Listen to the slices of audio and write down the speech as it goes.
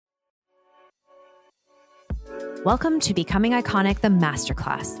Welcome to Becoming Iconic, the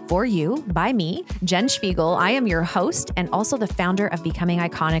Masterclass. For you, by me, Jen Spiegel. I am your host and also the founder of Becoming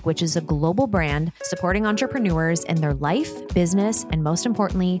Iconic, which is a global brand supporting entrepreneurs in their life, business, and most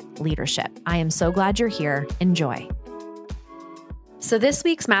importantly, leadership. I am so glad you're here. Enjoy. So this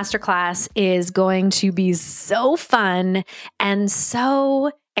week's masterclass is going to be so fun and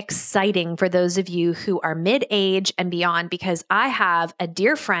so exciting for those of you who are mid-age and beyond, because I have a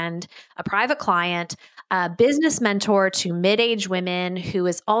dear friend, a private client, a business mentor to mid-age women who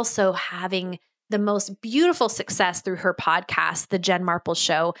is also having the most beautiful success through her podcast, The Jen Marples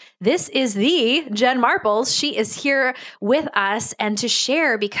Show. This is the Jen Marples. She is here with us and to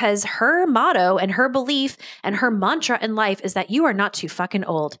share, because her motto and her belief and her mantra in life is that you are not too fucking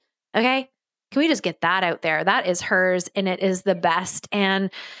old. Okay? Can we just get that out there? That is hers and it is the best. And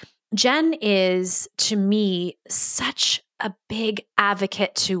Jen is, to me, such a big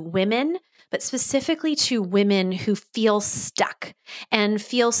advocate to women, but specifically to women who feel stuck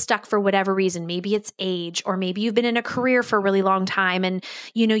for whatever reason. Maybe it's age, or maybe you've been in a career for a really long time and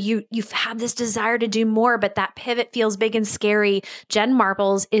you've had this desire to do more, but that pivot feels big and scary. Jen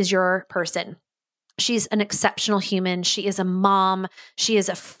Marples is your person. She's an exceptional human. She is a mom. She is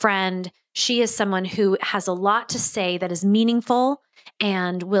a friend. She is someone who has a lot to say that is meaningful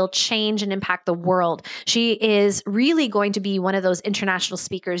and will change and impact the world. She is really going to be one of those international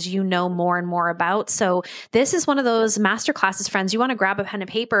speakers you know more and more about. So this is one of those masterclasses, friends. You want to grab a pen and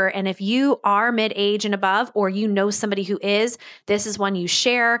paper. And if you are mid-age and above, or you know somebody who is, this is one you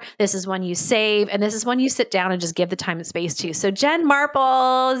share. This is one you save. And this is one you sit down and just give the time and space to. So Jen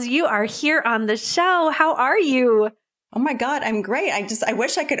Marples, you are here on the show. How are you? Oh my God, I'm great. I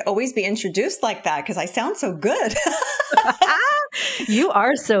wish I could always be introduced like that because I sound so good. You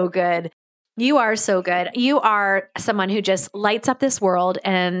are so good. You are so good. You are someone who just lights up this world.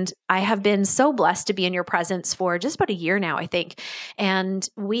 And I have been so blessed to be in your presence for just about a year now, I think. And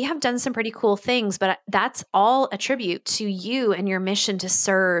we have done some pretty cool things, but that's all a tribute to you and your mission to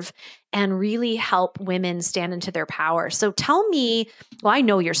serve and really help women stand into their power. So tell me, well, I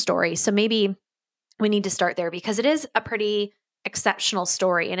know your story, so maybe we need to start there because it is a pretty exceptional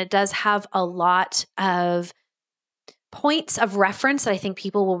story and it does have a lot of points of reference that I think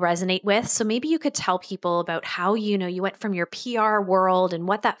people will resonate with. So maybe you could tell people about how, you went from your PR world and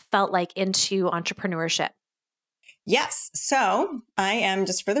what that felt like into entrepreneurship. Yes. So I am,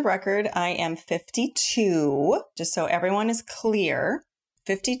 just for the record, I am 52, just so everyone is clear.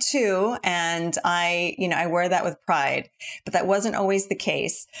 52. And I wear that with pride, but that wasn't always the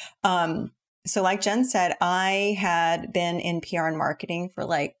case. So like Jen said, I had been in PR and marketing for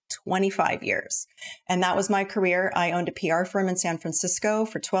like 25 years. And that was my career. I owned a PR firm in San Francisco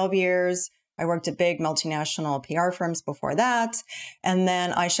for 12 years. I worked at big multinational PR firms before that. And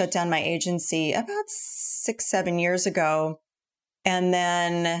then I shut down my agency about 6-7 years ago and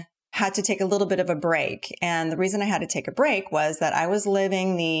then had to take a little bit of a break. And the reason I had to take a break was that I was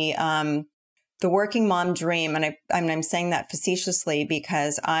living the working mom dream. And I'm saying that facetiously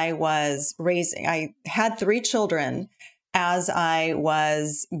because I had 3 children as I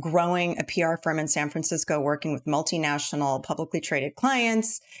was growing a PR firm in San Francisco, working with multinational publicly traded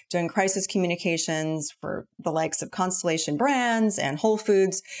clients, doing crisis communications for the likes of Constellation Brands and Whole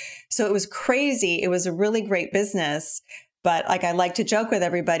Foods. So it was crazy. It was a really great business. But like I like to joke with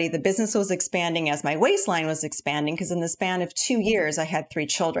everybody, the business was expanding as my waistline was expanding because in the span of 2 years, I had 3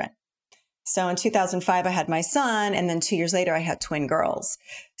 children. So in 2005, I had my son, and then 2 years later, I had twin girls.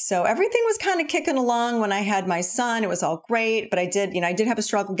 So everything was kind of kicking along when I had my son. It was all great, but I did have a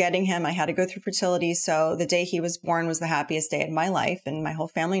struggle getting him. I had to go through fertility. So the day he was born was the happiest day of my life, and my whole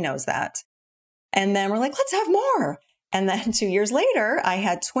family knows that. And then we're like, let's have more. And then 2 years later, I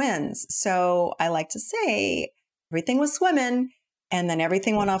had twins. So I like to say everything was swimming, and then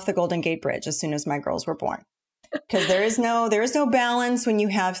everything went off the Golden Gate Bridge as soon as my girls were born. Because there is no balance when you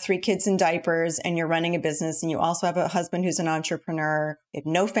have 3 kids in diapers and you're running a business and you also have a husband who's an entrepreneur. You have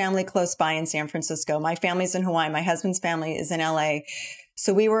no family close by in San Francisco. My family's in Hawaii. My husband's family is in LA.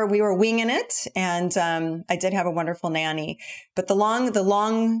 So we were winging it, and I did have a wonderful nanny. But the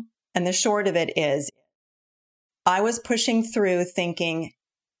long and the short of it is, I was pushing through thinking,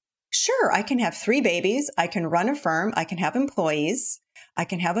 sure, I can have 3 babies. I can run a firm. I can have employees. I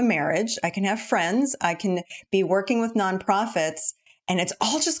can have a marriage. I can have friends. I can be working with nonprofits, and it's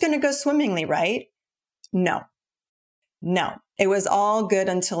all just going to go swimmingly, right? No. It was all good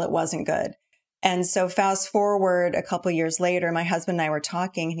until it wasn't good. And so fast forward a couple years later, my husband and I were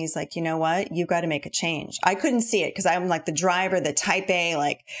talking and he's like, you know what? You've got to make a change. I couldn't see it because I'm like the driver, the type A,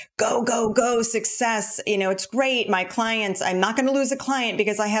 like go, go, go, success. It's great. My clients, I'm not going to lose a client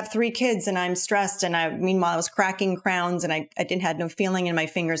because I have 3 kids and I'm stressed. And meanwhile, I was cracking crowns and I had no feeling in my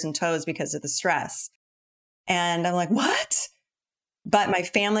fingers and toes because of the stress. And I'm like, what? But my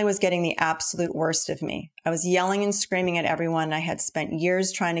family was getting the absolute worst of me. I was yelling and screaming at everyone. I had spent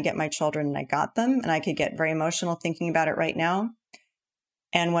years trying to get my children and I got them, and I could get very emotional thinking about it right now.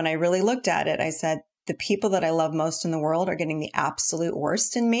 And when I really looked at it, I said, the people that I love most in the world are getting the absolute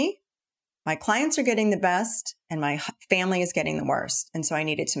worst in me. My clients are getting the best and my family is getting the worst. And so I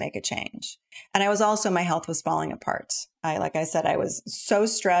needed to make a change. And my health was falling apart. Like I said, I was so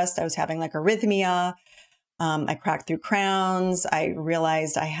stressed. I was having like arrhythmia. I cracked through crowns. I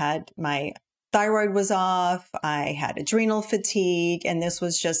realized my thyroid was off. I had adrenal fatigue. And this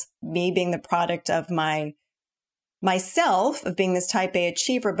was just me being the product of myself, of being this type A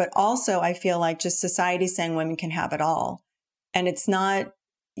achiever. But also I feel like just society saying women can have it all. And it's not,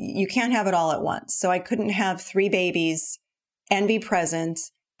 you can't have it all at once. So I couldn't have 3 babies and be present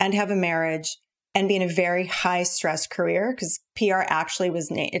and have a marriage and be in a very high stress career, because PR actually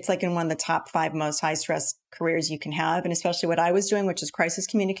it's like in one of the top 5 most high stress careers you can have. And especially what I was doing, which is crisis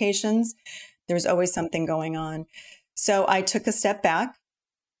communications, there was always something going on. So I took a step back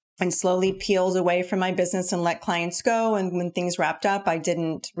and slowly peeled away from my business and let clients go. And when things wrapped up, I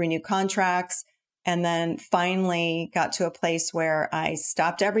didn't renew contracts. And then finally got to a place where I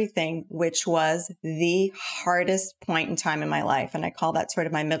stopped everything, which was the hardest point in time in my life. And I call that sort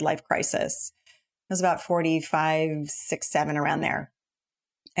of my midlife crisis. It was about 45, 6, 7, around there.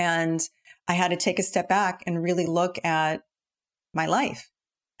 And I had to take a step back and really look at my life.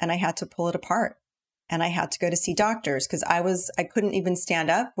 And I had to pull it apart. And I had to go to see doctors because I couldn't even stand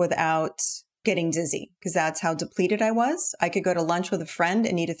up without getting dizzy, because that's how depleted I was. I could go to lunch with a friend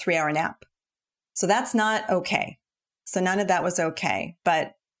and need a 3-hour nap. So that's not okay. So none of that was okay.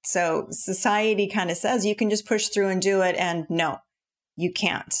 But so society kind of says you can just push through and do it. And no, you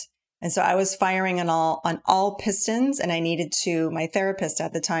can't. And so I was firing on all pistons, and my therapist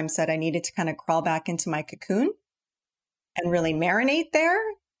at the time said I needed to kind of crawl back into my cocoon and really marinate there,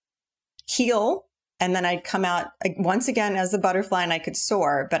 heal, and then I'd come out once again as a butterfly and I could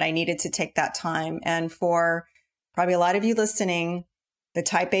soar, but I needed to take that time. And for probably a lot of you listening, the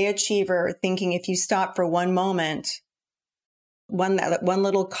type A achiever thinking if you stop for one moment, one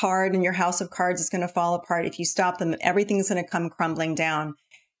little card in your house of cards is going to fall apart. If you stop them, everything's going to come crumbling down.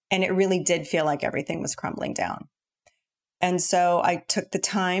 And it really did feel like everything was crumbling down. And so I took the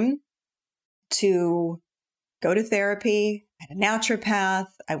time to go to therapy. I had a naturopath.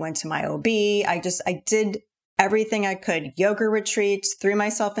 I went to my OB. I did everything I could. Yoga retreats, threw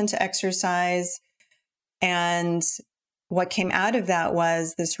myself into exercise. And what came out of that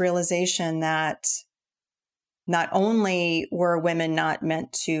was this realization that not only were women not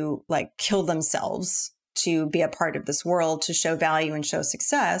meant to like kill themselves to be a part of this world, to show value and show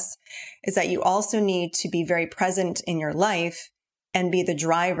success, is that you also need to be very present in your life and be the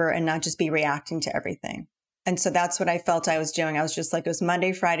driver and not just be reacting to everything. And so that's what I felt I was doing. I was just like, it was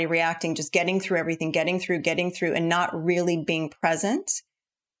Monday, Friday, reacting, just getting through everything, getting through, and not really being present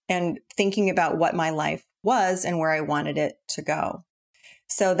and thinking about what my life was and where I wanted it to go.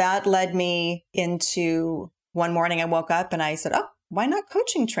 So that led me into one morning I woke up and I said, oh, why not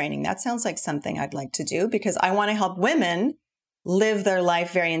coaching training? That sounds like something I'd like to do, because I want to help women live their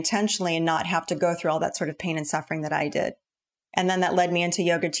life very intentionally and not have to go through all that sort of pain and suffering that I did. And then that led me into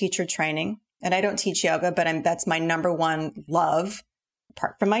yoga teacher training. And I don't teach yoga, but that's my number one love,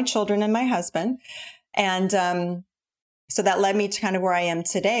 apart from my children and my husband. And so that led me to kind of where I am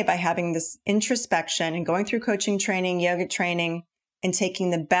today by having this introspection and going through coaching training, yoga training, and taking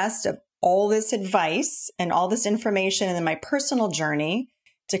the best of all this advice and all this information and then my personal journey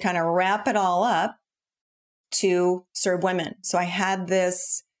to kind of wrap it all up to serve women. So I had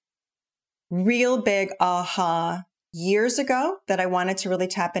this real big aha years ago that I wanted to really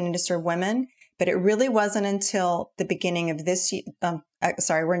tap in and to serve women, but it really wasn't until the beginning of this year.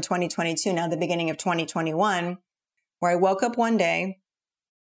 We're in 2022 now, the beginning of 2021, where I woke up one day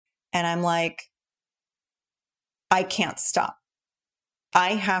and I'm like, I can't stop.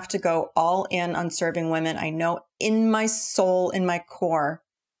 I have to go all in on serving women. I know in my soul, in my core,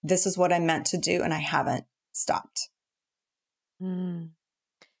 this is what I'm meant to do, and I haven't stopped. Isn't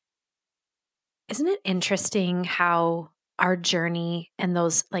it interesting how our journey and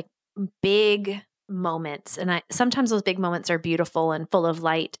those like big moments, and sometimes those big moments are beautiful and full of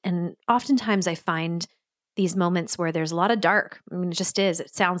light. And oftentimes I find these moments where there's a lot of dark. I mean, it just is.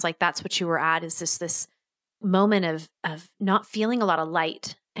 It sounds like that's what you were at, is this moment of not feeling a lot of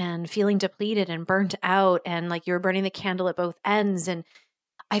light and feeling depleted and burnt out, and like you're burning the candle at both ends. And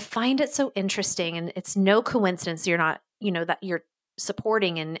I find it so interesting, and it's no coincidence you're not, that you're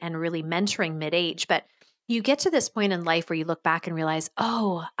supporting and really mentoring mid-age, but you get to this point in life where you look back and realize,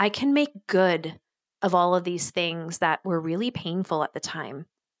 oh, I can make good of all of these things that were really painful at the time.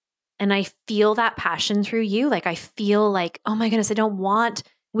 And I feel that passion through you. Like, I feel like, oh my goodness, I don't want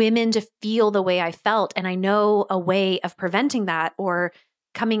women to feel the way I felt. And I know a way of preventing that or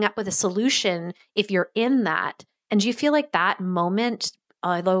coming up with a solution if you're in that. And do you feel like that moment,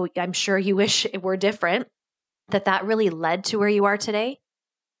 although I'm sure you wish it were different, that really led to where you are today?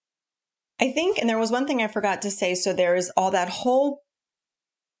 I think, and there was one thing I forgot to say. So there's all that whole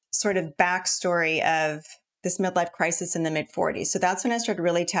sort of backstory of this midlife crisis in the mid-40s. So that's when I started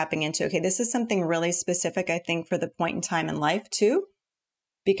really tapping into, okay, this is something really specific, I think, for the point in time in life too.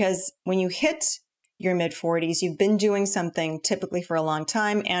 Because when you hit your mid-40s, you've been doing something typically for a long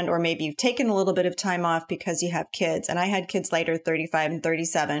time, and or maybe you've taken a little bit of time off because you have kids. And I had kids later, 35 and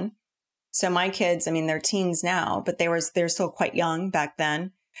 37. So my kids, I mean, they're teens now, but they're still quite young back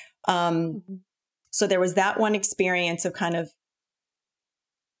then. So there was that one experience of kind of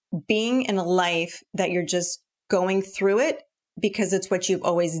being in a life that you're just going through it because it's what you've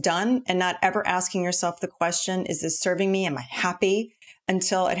always done, and not ever asking yourself the question, is this serving me? Am I happy?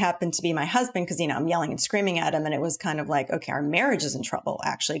 Until it happened to be my husband, because, I'm yelling and screaming at him. And it was kind of like, okay, our marriage is in trouble,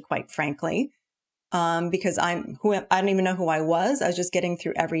 actually, quite frankly, because I don't even know who I was. I was just getting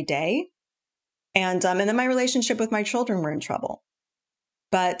through every day. And then my relationship with my children were in trouble.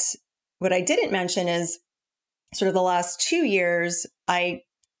 But what I didn't mention is sort of the last 2 years, I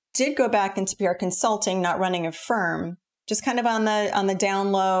did go back into PR consulting, not running a firm, just kind of on the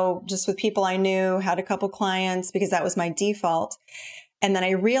down low, just with people I knew, had a couple clients because that was my default. And then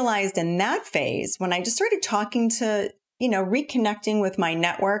I realized in that phase, when I just started talking to, reconnecting with my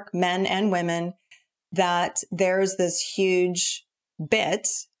network, men and women, that there's this huge bit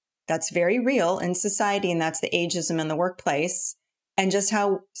that's very real in society, and that's the ageism in the workplace, and just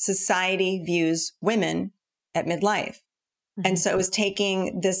how society views women at midlife. Mm-hmm. And so it was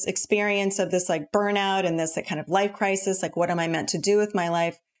taking this experience of this like burnout and this like kind of life crisis, like what am I meant to do with my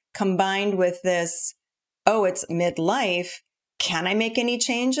life, combined with this, oh, it's midlife. Can I make any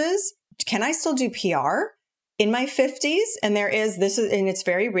changes? Can I still do PR in my 50s? And and it's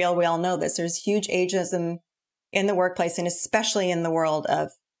very real. We all know this. There's huge ageism in the workplace, and especially in the world of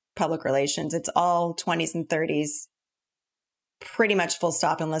public relations. It's all 20s and 30s, pretty much full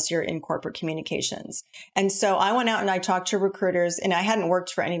stop, unless you're in corporate communications. And so I went out and I talked to recruiters, and I hadn't worked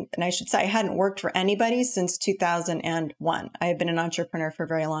for anybody since 2001. I had been an entrepreneur for a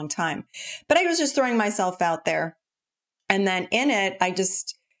very long time, but I was just throwing myself out there. And then in it, I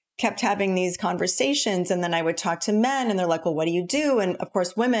just kept having these conversations, and then I would talk to men, and they're like, well, what do you do? And of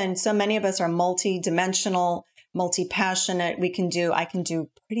course, women, so many of us are multi-dimensional, multi-passionate. I can do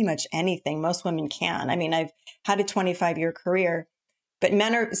pretty much anything. Most women can. I mean, I've had a 25-year career, but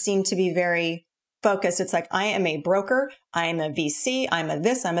men seem to be very focused. It's like, I am a broker, I am a VC, I'm a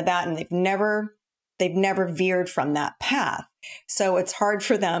this, I'm a that. And they've never veered from that path. So it's hard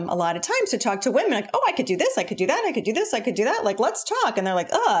for them a lot of times to talk to women like, oh, I could do this, I could do that, I could do this, I could do that. Like, let's talk. And they're like,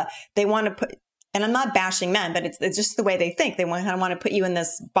 they want to put, and I'm not bashing men, but it's just the way they think. They want to put you in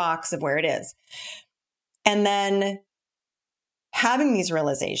this box of where it is. And then having these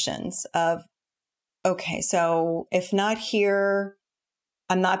realizations of, okay, so if not here,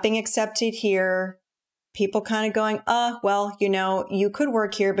 I'm not being accepted here. People kind of going, well, you could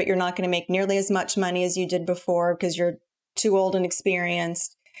work here, but you're not going to make nearly as much money as you did before because you're too old and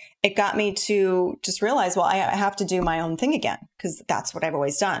experienced. It got me to just realize, well, I have to do my own thing again, because that's what I've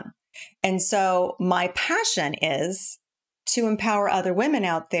always done. And so my passion is to empower other women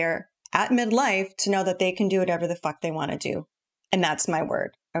out there at midlife to know that they can do whatever the fuck they want to do. And that's my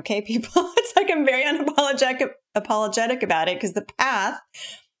word. Okay, people, it's like I'm very unapologetic about it, because the path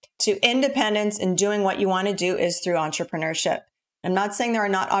to independence and doing what you want to do is through entrepreneurship. I'm not saying there are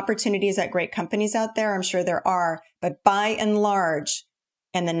not opportunities at great companies out there. I'm sure there are, but by and large,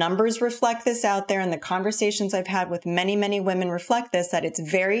 and the numbers reflect this out there, and the conversations I've had with many, many women reflect this, that it's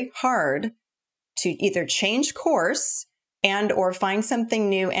very hard to either change course and or find something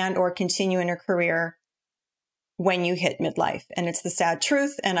new and or continue in a career when you hit midlife. And it's the sad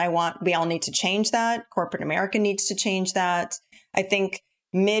truth. And we all need to change that. Corporate America needs to change that. I think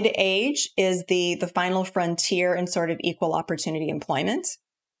mid-age is the final frontier in sort of equal opportunity employment.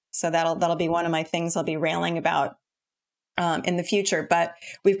 So that'll be one of my things I'll be railing about in the future. But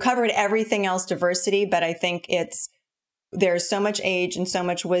we've covered everything else, diversity. But I think there's so much age and so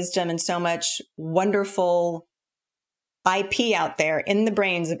much wisdom and so much wonderful IP out there in the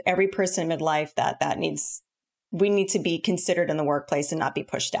brains of every person in midlife we need to be considered in the workplace and not be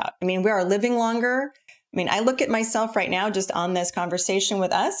pushed out. I mean, we are living longer. I mean, I look at myself right now just on this conversation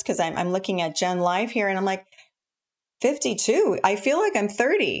with us, because I'm looking at Jen live here and I'm like, 52, I feel like I'm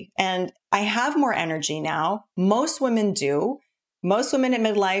 30 and I have more energy now. Most women do. Most women at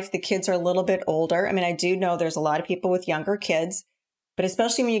midlife, the kids are a little bit older. I mean, I do know there's a lot of people with younger kids, but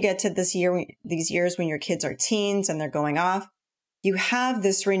especially when you get to these years when your kids are teens and they're going off, you have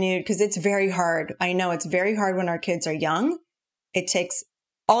this renewed, because it's very hard. I know it's very hard when our kids are young. It takes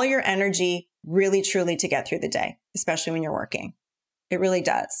all your energy really, truly to get through the day, especially when you're working. It really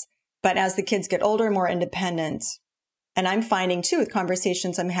does. But as the kids get older, more independent, and I'm finding too with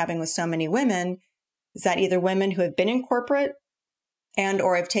conversations I'm having with so many women, is that either women who have been in corporate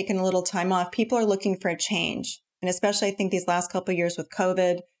or have taken a little time off, people are looking for a change. And especially I think these last couple of years with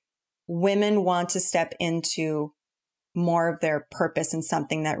COVID, women want to step into more of their purpose and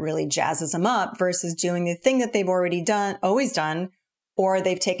something that really jazzes them up versus doing the thing that they've always done, or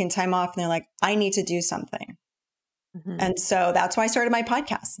they've taken time off and they're like, I need to do something. Mm-hmm. And so that's why I started my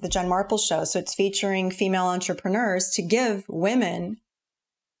podcast, The Jen Marple Show. So it's featuring female entrepreneurs to give women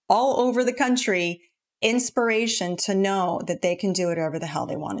all over the country inspiration to know that they can do whatever the hell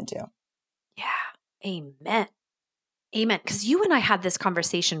they want to do. Yeah. Amen. Amen. Because you and I had this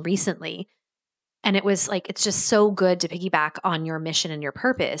conversation recently, and it was like, it's just so good to piggyback on your mission and your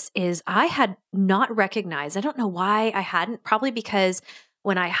purpose. Is I had not recognized, I don't know why I hadn't, probably because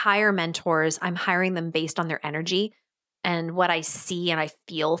when I hire mentors, I'm hiring them based on their energy and what I see and I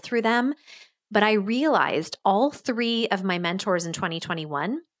feel through them. But I realized all 3 of my mentors in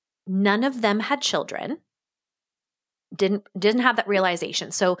 2021, none of them had children. Didn't have that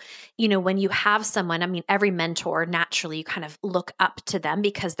realization. So, when you have someone, I mean, every mentor, naturally, you kind of look up to them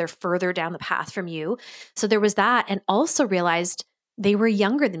because they're further down the path from you. So there was that. And also realized they were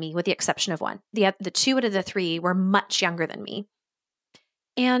younger than me with the exception of one. The 2 out of the 3 were much younger than me.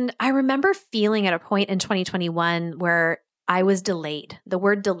 And I remember feeling at a point in 2021 where I was delayed. The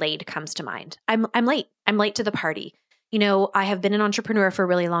word delayed comes to mind. I'm late. I'm late to the party. I have been an entrepreneur for a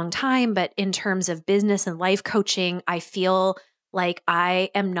really long time, but in terms of business and life coaching, I feel like I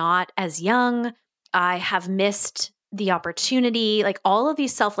am not as young. I have missed the opportunity. Like all of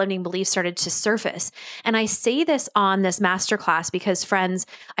these self-limiting beliefs started to surface. And I say this on this masterclass because, friends,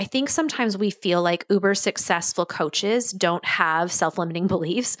 I think sometimes we feel like uber successful coaches don't have self-limiting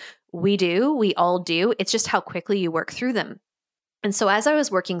beliefs. We do. We all do. It's just how quickly you work through them. And so as I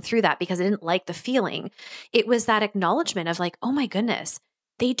was working through that, because I didn't like the feeling, it was that acknowledgement of like, oh my goodness,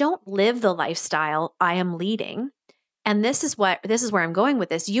 they don't live the lifestyle I am leading. And this is where I'm going with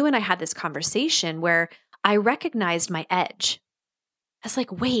this. You and I had this conversation where I recognized my edge. I was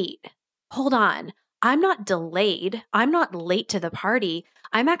like, wait, hold on. I'm not delayed. I'm not late to the party.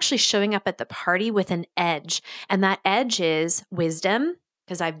 I'm actually showing up at the party with an edge. And that edge is wisdom,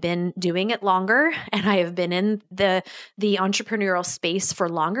 because I've been doing it longer and I have been in the entrepreneurial space for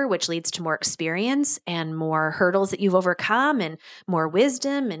longer, which leads to more experience and more hurdles that you've overcome and more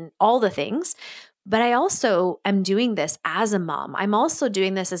wisdom and all the things. But I also am doing this as a mom. I'm also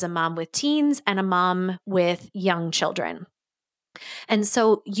doing this as a mom with teens and a mom with young children. And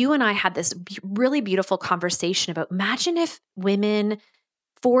so you and I had this really beautiful conversation about, imagine if women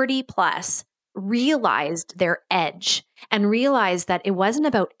 40 plus realized their edge and realized that it wasn't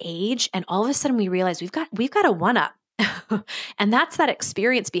about age. And all of a sudden we realized we've got a one up. And that's that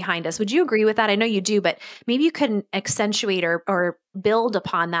experience behind us. Would you agree with that? I know you do, but maybe you can accentuate or build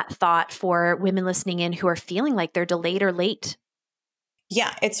upon that thought for women listening in who are feeling like they're delayed or late.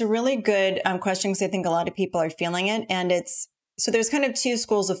 Yeah, it's a really good question, because I think a lot of people are feeling it. And so there's kind of 2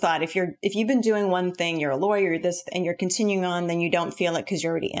 schools of thought. If you've been doing one thing, you're a lawyer, and you're continuing on, then you don't feel it because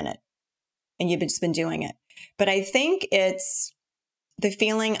you're already in it and you've just been doing it. But I think it's the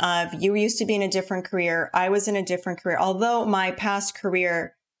feeling of, you used to be in a different career. I was in a different career, although my past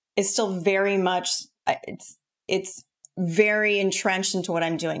career is still very much, it's very entrenched into what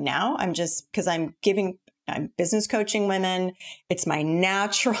I'm doing now. I'm just, because I'm business coaching women. It's my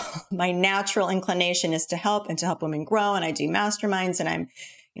natural inclination is to help women grow. And I do masterminds, and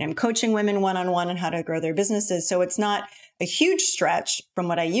I'm coaching women one-on-one on how to grow their businesses. So it's not a huge stretch from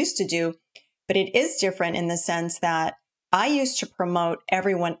what I used to do, but it is different in the sense that I used to promote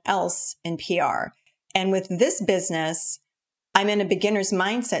everyone else in PR. And with this business, I'm in a beginner's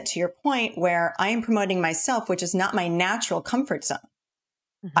mindset, to your point, where I am promoting myself, which is not my natural comfort zone.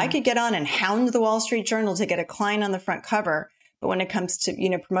 I could get on and hound the Wall Street Journal to get a client on the front cover. But when it comes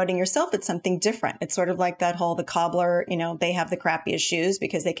to, promoting yourself, it's something different. It's sort of like that whole, the cobbler, they have the crappiest shoes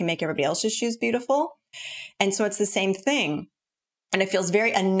because they can make everybody else's shoes beautiful. And so it's the same thing. And it feels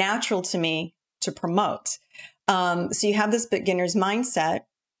very unnatural to me to promote. So you have this beginner's mindset.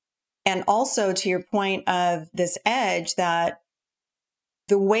 And also to your point of this edge, that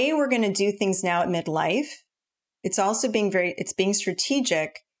the way we're going to do things now at midlife, it's also being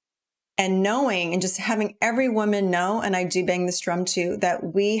strategic and knowing and just having every woman know, and I do bang this drum too,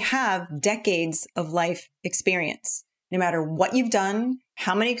 that we have decades of life experience. No matter what you've done,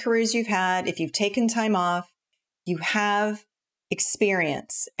 how many careers you've had, if you've taken time off, you have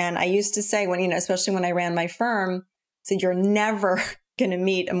experience. And I used to say especially when I ran my firm, I said, you're never going to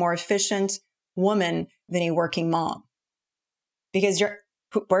meet a more efficient woman than a working mom. Because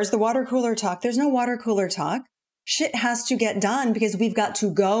where's the water cooler talk? There's no water cooler talk. Shit has to get done because we've got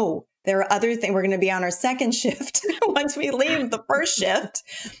to go. There are other things. We're going to be on our second shift once we leave the first shift,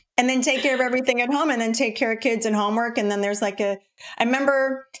 and then take care of everything at home, and then take care of kids and homework. And then there's I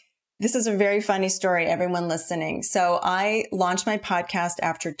remember, this is a very funny story, everyone listening. So I launched my podcast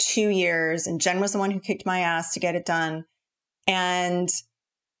after 2 years, and Jen was the one who kicked my ass to get it done. And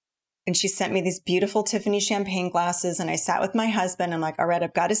she sent me these beautiful Tiffany champagne glasses. And I sat with my husband. I'm like, all right,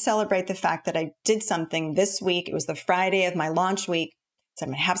 I've got to celebrate the fact that I did something this week. It was the Friday of my launch week. So I'm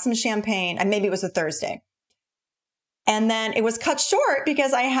going to have some champagne. And maybe it was a Thursday. And then it was cut short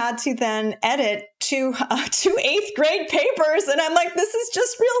because I had to then edit two 8th grade papers. And I'm like, this is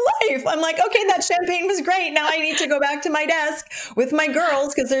just real life. I'm like, okay, that champagne was great. Now I need to go back to my desk with my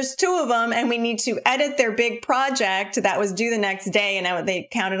girls because there's 2 of them and we need to edit their big project that was due the next day. And they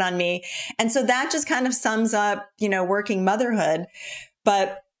counted on me. And so that just kind of sums up, working motherhood.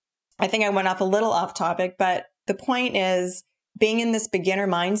 But I think I went off a little off topic, but the point is being in this beginner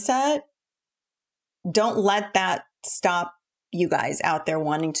mindset, don't let that stop you guys out there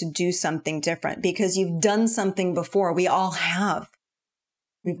wanting to do something different because you've done something before. We all have.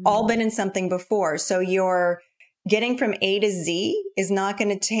 We've all been in something before. So your getting from A to Z is not going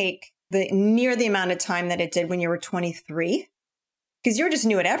to take near the amount of time that it did when you were 23 because you're just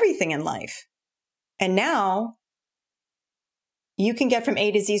new at everything in life. And now you can get from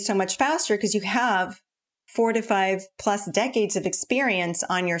A to Z so much faster because you have 4 to 5 plus decades of experience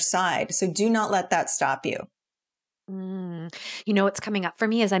on your side. So do not let that stop you. What's coming up for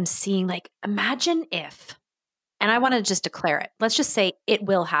me is I'm seeing imagine if, and I want to just declare it. Let's just say it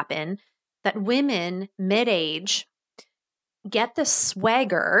will happen that women mid-age get the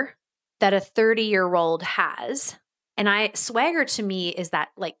swagger that a 30-year-old has. And swagger to me is that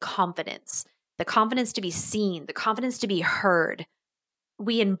confidence, the confidence to be seen, the confidence to be heard.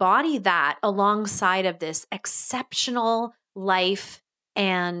 We embody that alongside of this exceptional life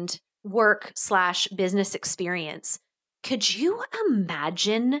and work/business experience. Could you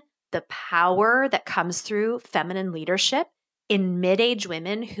imagine the power that comes through feminine leadership in mid-age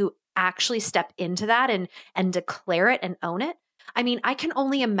women who actually step into that and declare it and own it? I mean, I can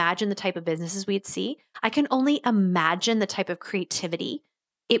only imagine the type of businesses we'd see. I can only imagine the type of creativity.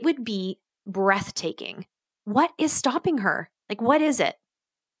 It would be breathtaking. What is stopping her? What is it?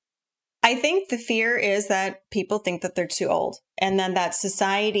 I think the fear is that people think that they're too old, and then that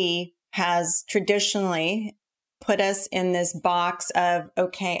society has traditionally put us in this box of,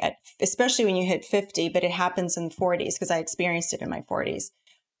 okay, especially when you hit 50, but it happens in 40s because I experienced it in my 40s,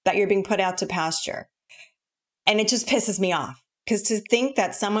 that you're being put out to pasture. And it just pisses me off because to think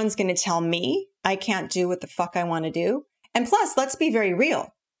that someone's going to tell me I can't do what the fuck I want to do. And plus, let's be very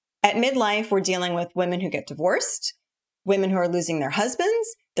real. At midlife, we're dealing with women who get divorced, women who are losing their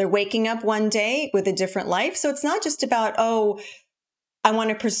husbands. They're waking up one day with a different life. So it's not just about, I want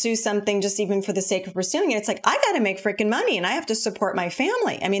to pursue something just even for the sake of pursuing it. It's I got to make freaking money and I have to support my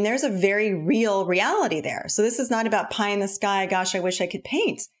family. I mean, there's a very real reality there. So this is not about pie in the sky. Gosh, I wish I could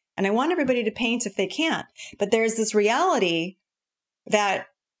paint. And I want everybody to paint if they can. But there's this reality that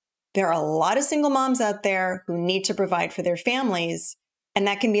there are a lot of single moms out there who need to provide for their families. And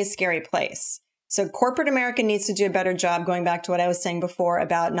that can be a scary place. So corporate America needs to do a better job, going back to what I was saying before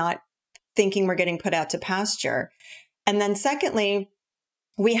about not thinking we're getting put out to pasture. And then secondly,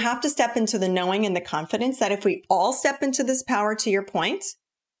 we have to step into the knowing and the confidence that if we all step into this power, to your point,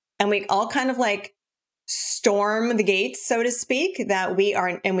 and we all kind of storm the gates, so to speak, that we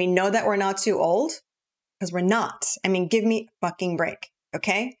are, and we know that we're not too old, because we're not. I mean, give me a fucking break.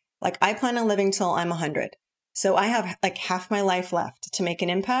 Okay. I plan on living till I'm 100. So I have half my life left to make an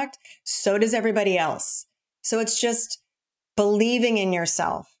impact. So does everybody else. So it's just believing in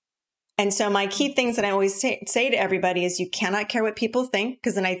yourself And so my key things that I always say to everybody is you cannot care what people think.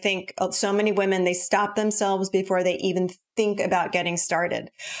 Because then I think so many women, they stop themselves before they even think about getting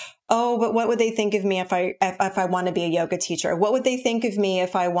started. Oh, but what would they think of me if I want to be a yoga teacher? What would they think of me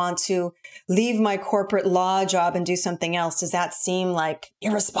if I want to leave my corporate law job and do something else? Does that seem like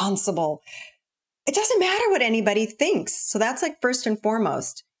irresponsible? It doesn't matter what anybody thinks. So that's like first and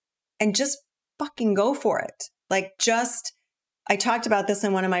foremost. And just fucking go for it. I talked about this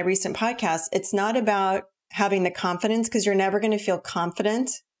in one of my recent podcasts. It's not about having the confidence, because you're never going to feel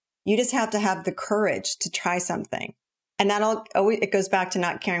confident. You just have to have the courage to try something. And it goes back to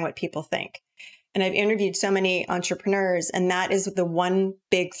not caring what people think. And I've interviewed so many entrepreneurs, and that is the one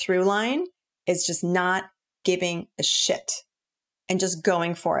big through line, is just not giving a shit and just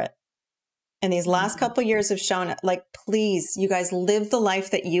going for it. And these last couple of years have shown, like, please, you guys, live the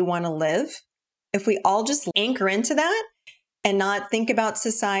life that you want to live. If we all just anchor into that and not think about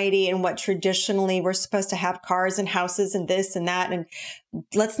society and what traditionally we're supposed to have cars and houses and this and that, and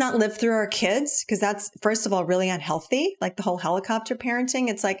let's not live through our kids, because that's, first of all, really unhealthy. Like the whole helicopter parenting,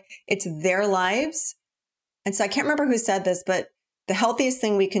 it's like, it's their lives. And so I can't remember who said this, but the healthiest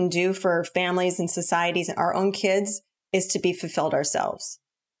thing we can do for families and societies and our own kids is to be fulfilled ourselves.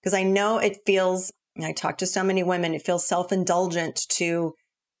 Because I know it feels, and I talk to so many women, it feels self-indulgent to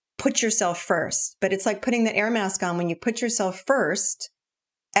put yourself first. But it's like putting the air mask on. When you put yourself first,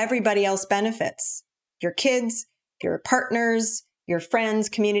 everybody else benefits. Your kids, your partners, your friends,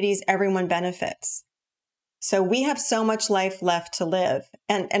 communities, everyone benefits. So we have so much life left to live.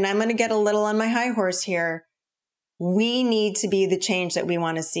 And I'm going to get a little on my high horse here. We need to be the change that we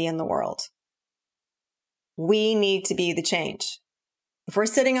want to see in the world. We need to be the change. If we're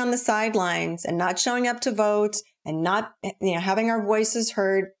sitting on the sidelines and not showing up to vote and not, having our voices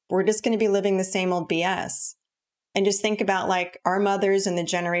heard, we're just going to be living the same old BS. And just think about like our mothers and the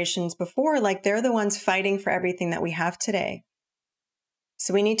generations before, like they're the ones fighting for everything that we have today.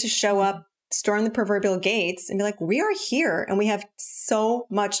 So we need to show up, storm the proverbial gates and be like, we are here and we have so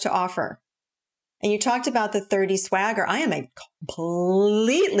much to offer. And you talked about the 30 swagger. I am a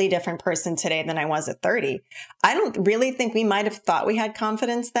completely different person today than I was at 30. I don't really think we might have thought we had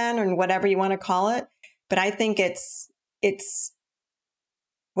confidence then, or whatever you want to call it. But I think it's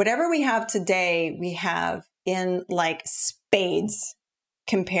whatever we have today, we have in like spades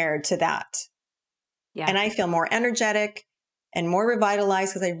compared to that. Yeah. And I feel more energetic and more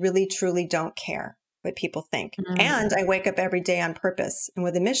revitalized because I really, truly don't care what people think. Mm-hmm. And I wake up every day on purpose and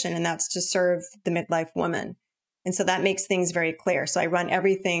with a mission, and that's to serve the midlife woman. And so that makes things very clear. So I run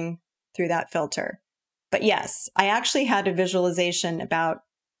everything through that filter. But yes, I actually had a visualization about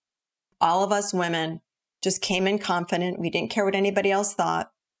all of us women just came in confident. We didn't care what anybody else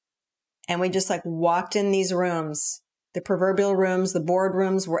thought. And we just like walked in these rooms, the proverbial rooms, the board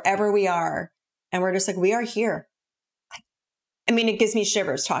rooms, wherever we are. And we're just like, we are here. I mean, it gives me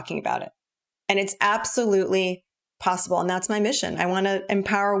shivers talking about it. And it's absolutely possible. And that's my mission. I want to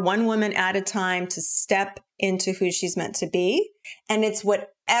empower one woman at a time to step into who she's meant to be. And it's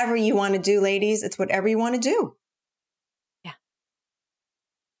whatever you want to do, ladies. It's whatever you want to do. Yeah.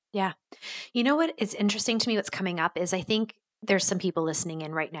 Yeah. You know what is interesting to me, what's coming up is I think there's some people listening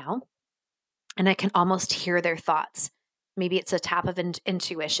in right now, and I can almost hear their thoughts. Maybe it's a tap of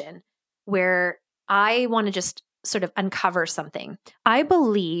intuition where I want to just sort of uncover something. I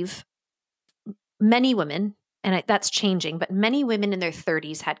believe many women, and that's changing, but many women in their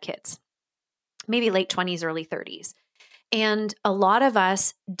 30s had kids, maybe late 20s, early 30s. And a lot of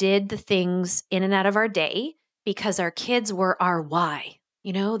us did the things in and out of our day because our kids were our why.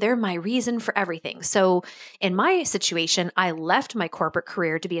 They're my reason for everything. So in my situation, I left my corporate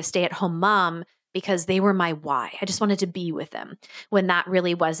career to be a stay-at-home mom because they were my why. I just wanted to be with them, when that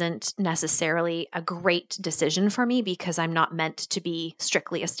really wasn't necessarily a great decision for me because I'm not meant to be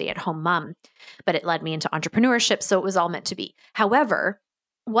strictly a stay-at-home mom. But it led me into entrepreneurship, so it was all meant to be. However,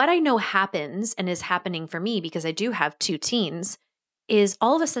 what I know happens and is happening for me, because I do have 2 teens, is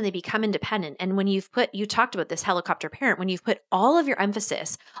all of a sudden they become independent. And when you talked about this helicopter parent, when you've put all of your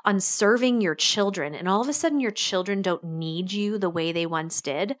emphasis on serving your children and all of a sudden your children don't need you the way they once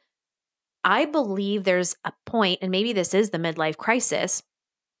did, I believe there's a point, and maybe this is the midlife crisis,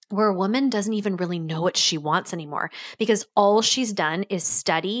 where a woman doesn't even really know what she wants anymore because all she's done is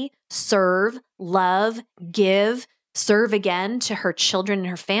study, serve, love, give, serve again to her children and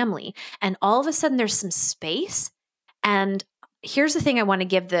her family. And all of a sudden there's some space. And here's the thing I want to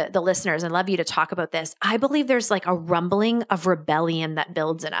give the listeners, and I'd love you to talk about this. I believe there's like a rumbling of rebellion that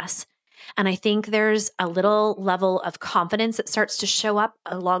builds in us. And I think there's a little level of confidence that starts to show up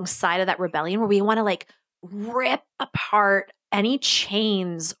alongside of that rebellion where we want to like rip apart any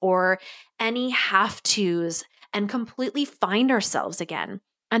chains or any have tos and completely find ourselves again.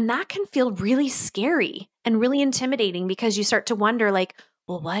 And that can feel really scary and really intimidating because you start to wonder like,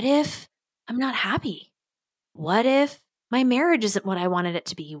 well, what if I'm not happy? What if my marriage isn't what I wanted it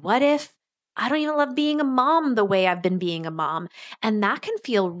to be? What if I don't even love being a mom the way I've been being a mom? And that can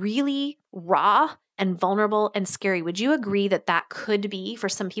feel really raw and vulnerable and scary. Would you agree that that could be, for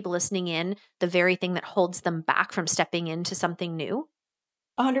some people listening in, the very thing that holds them back from stepping into something new?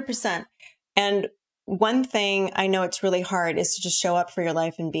 100%. And one thing I know it's really hard is to just show up for your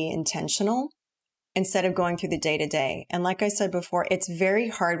life and be intentional instead of going through the day to day. And like I said before, it's very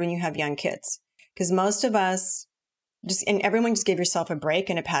hard when you have young kids because most of us and everyone just give yourself a break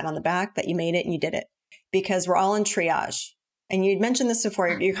and a pat on the back that you made it and you did it because we're all in triage. And you'd mentioned this before,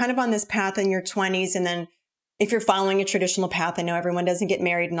 you're kind of on this path in your 20s. And then if you're following a traditional path, I know everyone doesn't get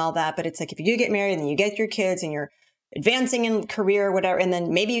married and all that, but it's like if you do get married and you get your kids and you're advancing in career or whatever, and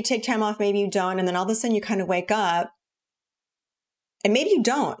then maybe you take time off, maybe you don't. And then all of a sudden you kind of wake up and maybe you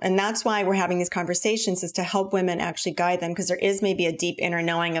don't. And that's why we're having these conversations is to help women actually guide them because there is maybe a deep inner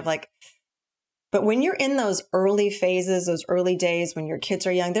knowing of like, but when you're in those early phases, those early days when your kids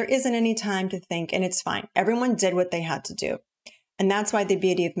are young, there isn't any time to think and it's fine. Everyone did what they had to do. And that's why the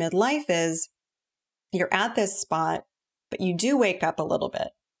beauty of midlife is you're at this spot, but you do wake up a little bit.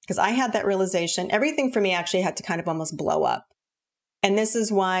 Because I had that realization. Everything for me actually had to kind of almost blow up. And this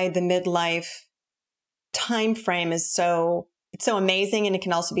is why the midlife time frame is so amazing. And it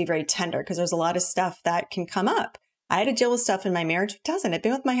can also be very tender because there's a lot of stuff that can come up. I had to deal with stuff in my marriage. It doesn't. I've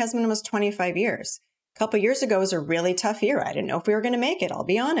been with my husband almost 25 years. A couple of years ago was a really tough year. I didn't know if we were going to make it. I'll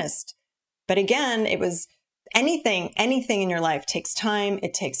be honest. But again, it was anything in your life takes time.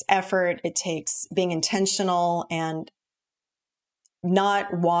 It takes effort. It takes being intentional and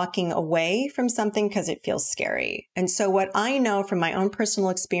not walking away from something because it feels scary. And so what I know from my own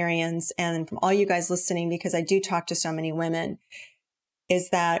personal experience and from all you guys listening, because I do talk to so many women, is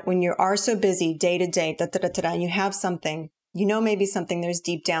that when you are so busy day to day, and you have something, maybe something there's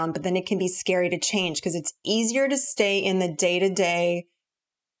deep down, but then it can be scary to change because it's easier to stay in the day to day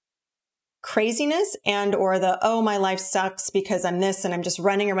craziness and or the, oh, my life sucks because I'm this and I'm just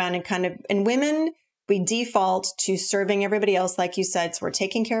running around and women, we default to serving everybody else, like you said. So we're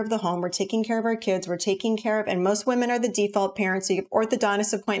taking care of the home, we're taking care of our kids, and most women are the default parents. So you have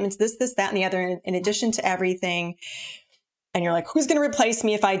orthodontist appointments, this, that, and the other, in addition to everything. And you're like, who's going to replace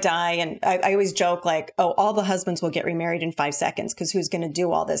me if I die? And I always joke like, oh, all the husbands will get remarried in 5 seconds because who's going to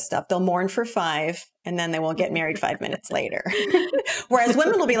do all this stuff? They'll mourn for 5 and then they will get married 5 minutes later. Whereas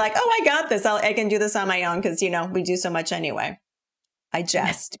women will be like, oh, I got this. I can do this on my own because, we do so much anyway. I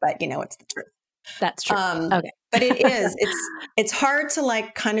jest, but it's the truth. That's true. Okay. But it's hard to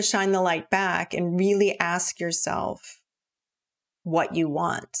like kind of shine the light back and really ask yourself what you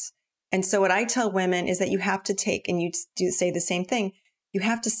want. And so what I tell women is that you have to take, and you do say the same thing, you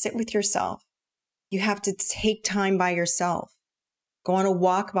have to sit with yourself. You have to take time by yourself. Go on a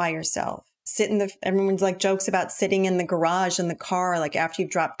walk by yourself. Everyone's like jokes about sitting in the garage in the car, like after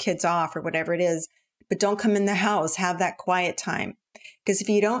you've dropped kids off or whatever it is, but don't come in the house, have that quiet time. Because if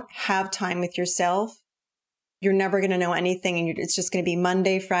you don't have time with yourself, you're never going to know anything. And it's just going to be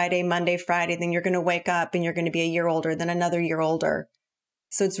Monday, Friday. Then you're going to wake up and you're going to be a year older, then another year older.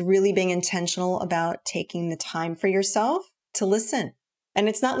 So it's really being intentional about taking the time for yourself to listen. And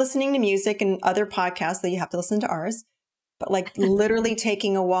it's not listening to music and other podcasts that you have to listen to ours, but like literally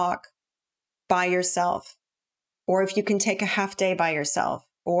taking a walk by yourself. Or if you can take a half day by yourself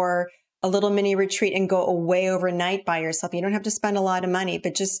or a little mini retreat and go away overnight by yourself. You don't have to spend a lot of money,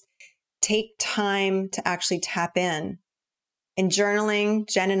 but just take time to actually tap in. And journaling,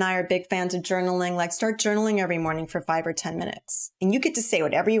 Jen and I are big fans of journaling. Like start journaling every morning for 5 or 10 minutes. And you get to say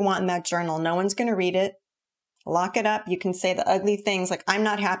whatever you want in that journal. No one's going to read it. Lock it up. You can say the ugly things like, I'm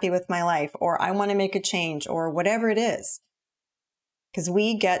not happy with my life, or I want to make a change, or whatever it is. Because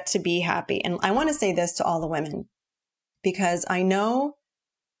we get to be happy. And I want to say this to all the women, because I know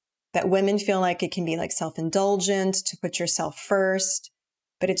that women feel like it can be like self-indulgent to put yourself first,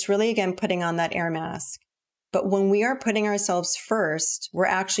 but it's really, again, putting on that air mask. But when we are putting ourselves first, we're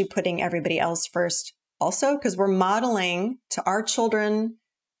actually putting everybody else first also, because we're modeling to our children,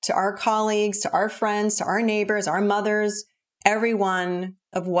 to our colleagues, to our friends, to our neighbors, our mothers, everyone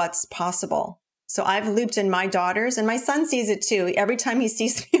of what's possible. So I've looped in my daughters, and my son sees it too. Every time he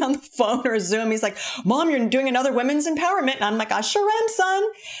sees me on the phone or Zoom, he's like, Mom, you're doing another women's empowerment. And I'm like, I sure am, son.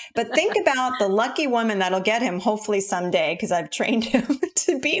 But think about the lucky woman that'll get him, hopefully someday, because I've trained him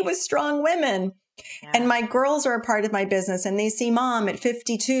to be with strong women. Yeah. And my girls are a part of my business, and they see Mom at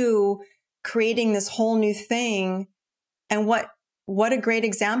 52 creating this whole new thing. and what a great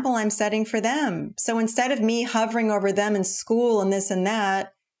example I'm setting for them. So instead of me hovering over them in school and this and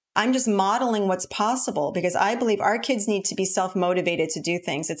that, I'm just modeling what's possible, because I believe our kids need to be self-motivated to do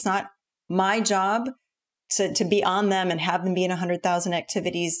things. It's not my job to be on them and have them be in 100,000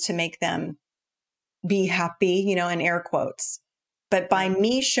 activities to make them be happy, in air quotes. But by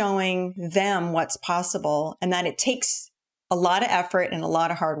me showing them what's possible and that it takes a lot of effort and a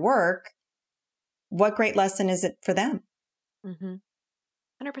lot of hard work, what great lesson is it for them? 100%.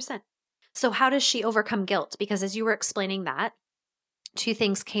 So how does she overcome guilt? Because as you were explaining that, two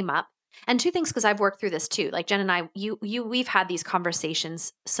things came up. And two things, because I've worked through this too. Like Jen and I, we've had these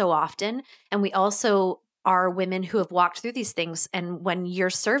conversations so often. And we also are women who have walked through these things. And when you're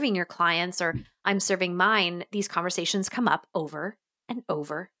serving your clients or I'm serving mine, these conversations come up over and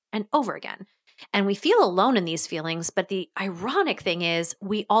over and over again. And we feel alone in these feelings. But the ironic thing is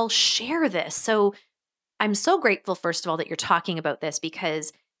we all share this. So I'm so grateful, first of all, that you're talking about this,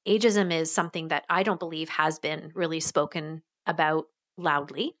 because ageism is something that I don't believe has been really spoken about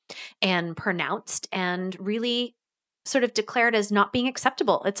loudly and pronounced and really sort of declared as not being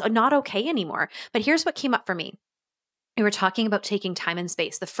acceptable. It's not okay anymore. But here's what came up for me. We were talking about taking time and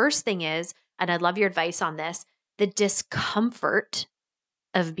space. The first thing is, and I'd love your advice on this, the discomfort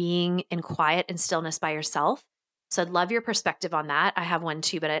of being in quiet and stillness by yourself. So I'd love your perspective on that. I have one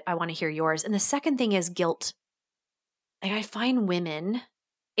too, but I want to hear yours. And the second thing is guilt. Like, I find women,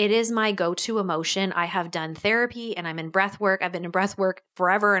 it is my go-to emotion. I have done therapy and I'm in breath work. I've been in breath work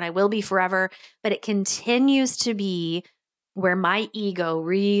forever and I will be forever, but it continues to be where my ego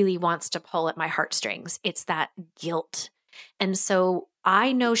really wants to pull at my heartstrings. It's that guilt. And so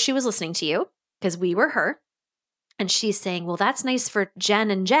I know she was listening to you because we were her. And she's saying, well, that's nice for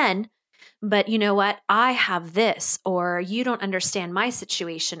Jen and Jen, but you know what? I have this, or you don't understand my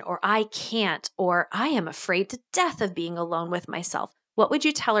situation, or I can't, or I am afraid to death of being alone with myself. What would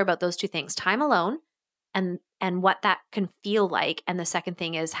you tell her about those two things? Time alone and what that can feel like. And the second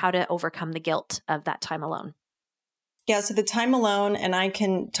thing is how to overcome the guilt of that time alone. Yeah. So the time alone, and I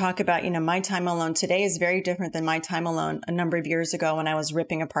can talk about, my time alone today is very different than my time alone a number of years ago when I was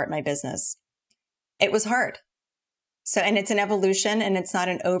ripping apart my business. It was hard. So, and it's an evolution, and it's not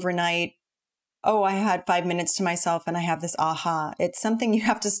an overnight, oh, I had 5 minutes to myself and I have this aha. It's something you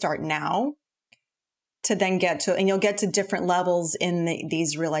have to start now to then get to, and you'll get to different levels in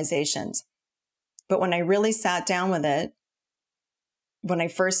these realizations. But when I really sat down with it, when I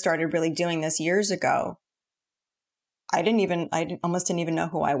first started really doing this years ago, I almost didn't even know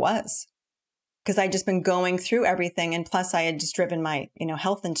who I was, because I'd just been going through everything. And plus I had just driven my,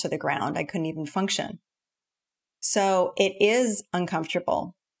 health into the ground. I couldn't even function. So it is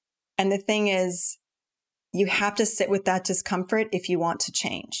uncomfortable. And the thing is, you have to sit with that discomfort if you want to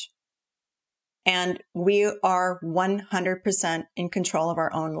change. And we are 100% in control of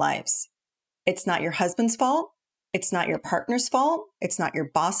our own lives. It's not your husband's fault. It's not your partner's fault. It's not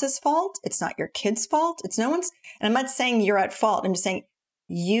your boss's fault. It's not your kid's fault. It's no one's. And I'm not saying you're at fault. I'm just saying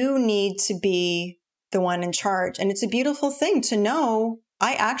you need to be the one in charge. And it's a beautiful thing to know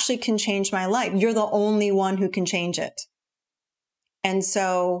I actually can change my life. You're the only one who can change it. And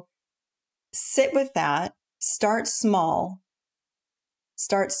so sit with that, start small.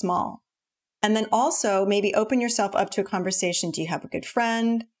 And then also maybe open yourself up to a conversation. Do you have a good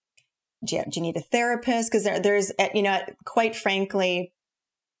friend? Do you need a therapist? Because there's, quite frankly,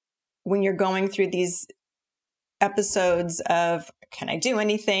 when you're going through these episodes of, can I do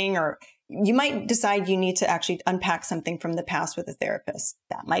anything? Or you might decide you need to actually unpack something from the past with a therapist.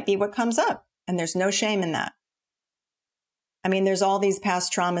 That might be what comes up. And there's no shame in that. I mean, there's all these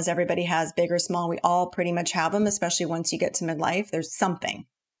past traumas everybody has, big or small. We all pretty much have them, especially once you get to midlife. There's something.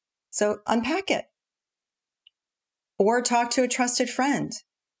 So unpack it. Or talk to a trusted friend.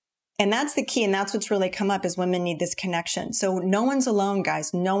 And that's the key. And that's what's really come up is women need this connection. So no one's alone,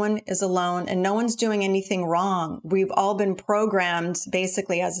 guys. No one is alone and no one's doing anything wrong. We've all been programmed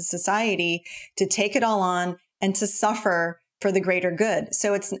basically as a society to take it all on and to suffer for the greater good.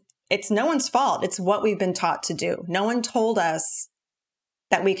 So it's no one's fault. It's what we've been taught to do. No one told us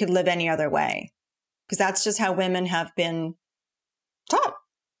that we could live any other way, because that's just how women have been taught.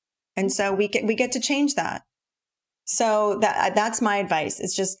 And so we get to change that. So that's my advice.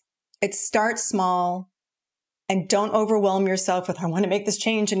 It's start small and don't overwhelm yourself with, I want to make this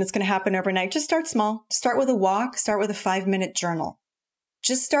change and it's going to happen overnight. Just start small. Start with a walk. Start with a 5-minute journal.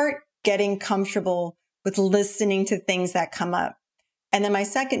 Just start getting comfortable with listening to things that come up. And then my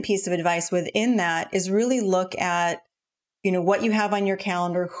second piece of advice within that is really look at, what you have on your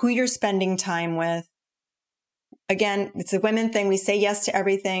calendar, who you're spending time with, again, it's a women thing. We say yes to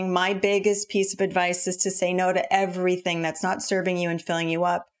everything. My biggest piece of advice is to say no to everything that's not serving you and filling you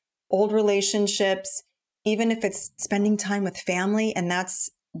up. Old relationships, even if it's spending time with family and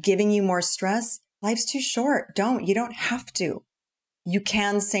that's giving you more stress, life's too short. You don't have to. You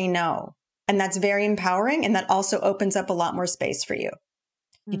can say no. And that's very empowering. And that also opens up a lot more space for you.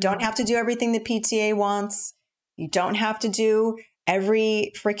 You don't have to do everything the PTA wants. You don't have to do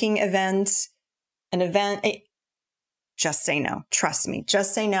every freaking event. Just say no. Trust me.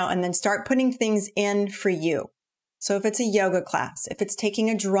 Just say no. And then start putting things in for you. So if it's a yoga class, if it's taking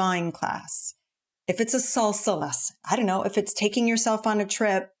a drawing class, if it's a salsa lesson, I don't know, if it's taking yourself on a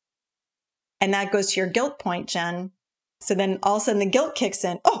trip, and that goes to your guilt point, Jen. So then all of a sudden the guilt kicks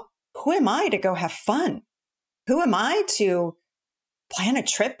in. Oh, who am I to go have fun? Who am I to plan a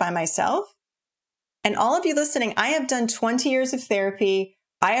trip by myself? And all of you listening, I have done 20 years of therapy.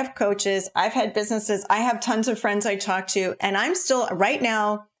 I have coaches. I've had businesses. I have tons of friends I talk to. And I'm still right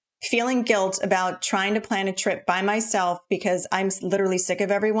now feeling guilt about trying to plan a trip by myself because I'm literally sick of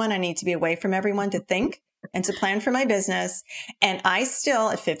everyone. I need to be away from everyone to think and to plan for my business. And I still,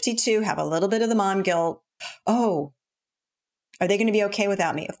 at 52, have a little bit of the mom guilt. Oh, are they going to be okay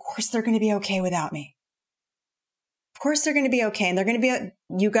without me? Of course they're going to be okay without me. Of course they're going to be okay. And they're going to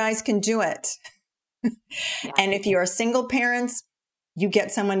be, you guys can do it. And if you are single parents, you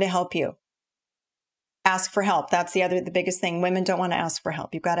get someone to help you. Ask for help. That's the biggest thing. Women don't want to ask for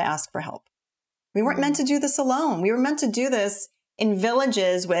help. You've got to ask for help. We weren't meant to do this alone. We were meant to do this in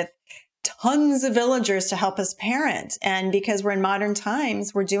villages with tons of villagers to help us parent. And because we're in modern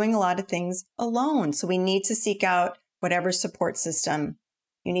times, we're doing a lot of things alone. So we need to seek out whatever support system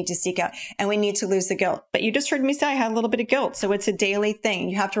you need to seek out. And we need to lose the guilt. But you just heard me say I had a little bit of guilt. So it's a daily thing.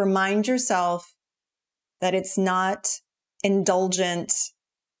 You have to remind yourself that it's not indulgent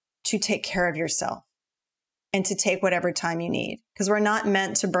to take care of yourself and to take whatever time you need. Because we're not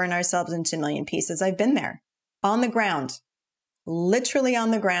meant to burn ourselves into a million pieces. I've been there on the ground, literally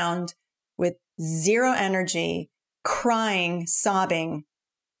on the ground with zero energy, crying, sobbing,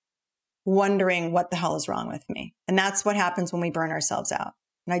 wondering what the hell is wrong with me. And that's what happens when we burn ourselves out.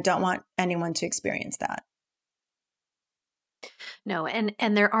 And I don't want anyone to experience that. No, and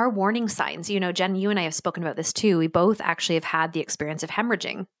there are warning signs. You know, Jen, you and I have spoken about this too. We both actually have had the experience of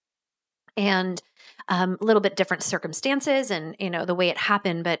hemorrhaging. And a little bit different circumstances and, you know, the way it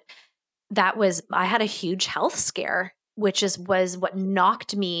happened. But I had a huge health scare, which was what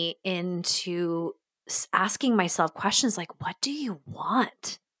knocked me into asking myself questions like, what do you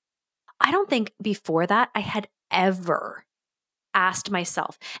want? I don't think before that I had ever asked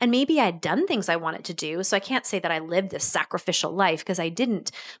myself, and maybe I'd done things I wanted to do. So I can't say that I lived this sacrificial life because I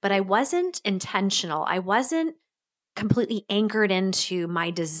didn't, but I wasn't intentional. I wasn't completely anchored into my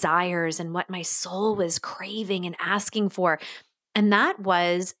desires and what my soul was craving and asking for. And that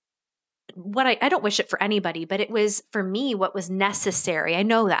was what I don't wish it for anybody, but it was for me what was necessary. I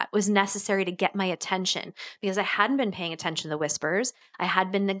know that was necessary to get my attention because I hadn't been paying attention to the whispers. I had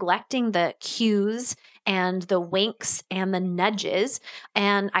been neglecting the cues and the winks and the nudges.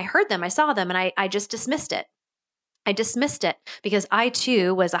 And I heard them, I saw them, and I just dismissed it. I dismissed it because I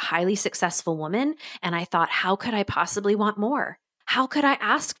too was a highly successful woman. And I thought, how could I possibly want more? How could I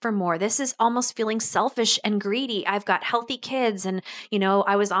ask for more? This is almost feeling selfish and greedy. I've got healthy kids and, you know,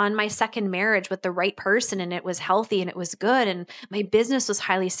 I was on my second marriage with the right person and it was healthy and it was good. And my business was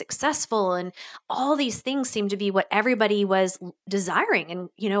highly successful. And all these things seemed to be what everybody was desiring. And,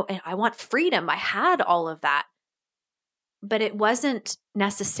 you know, and I want freedom. I had all of that, but it wasn't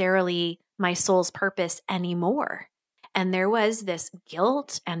necessarily my soul's purpose anymore. And there was this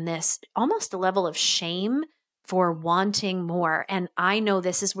guilt and this almost a level of shame for wanting more. And I know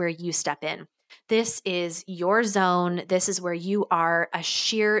this is where you step in. This is your zone. This is where you are a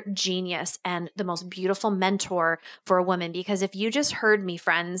sheer genius and the most beautiful mentor for a woman. Because if you just heard me,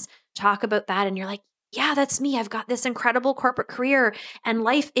 friends, talk about that and you're like, yeah, that's me. I've got this incredible corporate career and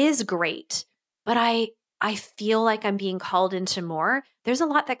life is great, but I feel like I'm being called into more. There's a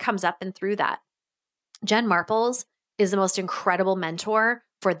lot that comes up and through that. Jen Marples is the most incredible mentor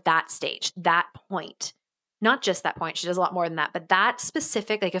for that stage, that point. Not just that point. She does a lot more than that, but that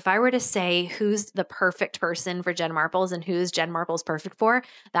specific, like if I were to say who's the perfect person for Jen Marples and who's Jen Marples perfect for,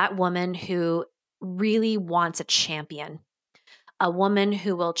 that woman who really wants a champion, a woman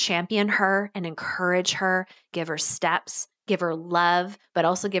who will champion her and encourage her, give her steps, give her love, but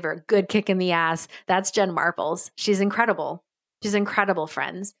also give her a good kick in the ass. That's Jen Marples. She's incredible. She's incredible,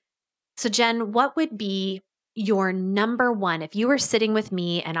 friends. So Jen, what would be your number one, if you were sitting with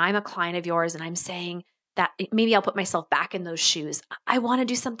me and I'm a client of yours and I'm saying, that maybe I'll put myself back in those shoes. I want to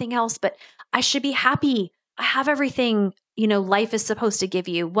do something else, but I should be happy I have everything, life is supposed to give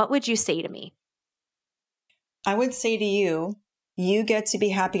you, what would you say to me? I would say to you, you get to be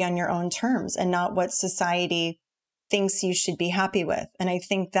happy on your own terms and not what society thinks you should be happy with. And I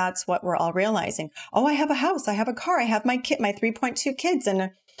think that's what we're all realizing. Oh, I have a house, I have a car, I have my 3.2 kids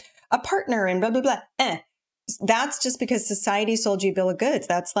and a partner and blah, blah, blah. That's just because society sold you a bill of goods.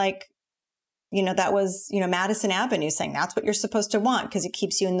 That's like, that was, Madison Avenue saying that's what you're supposed to want because it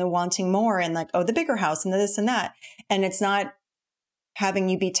keeps you in the wanting more and like, oh, the bigger house and this and that. And it's not having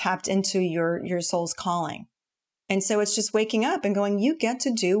you be tapped into your soul's calling. And so it's just waking up and going, you get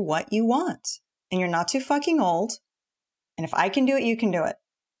to do what you want and you're not too fucking old. And if I can do it, you can do it.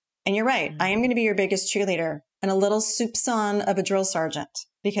 And you're right. I am going to be your biggest cheerleader and a little soupçon of a drill sergeant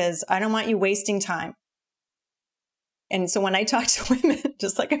because I don't want you wasting time. And so when I talk to women,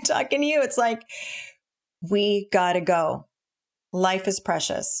 just like I'm talking to you, it's like, we got to go. Life is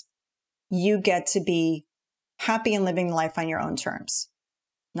precious. You get to be happy and living life on your own terms.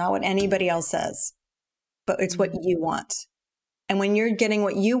 Not what anybody else says, but it's what you want. And when you're getting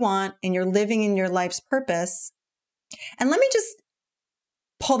what you want and you're living in your life's purpose, and let me just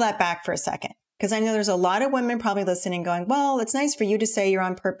pull that back for a second, because I know there's a lot of women probably listening going, well, it's nice for you to say you're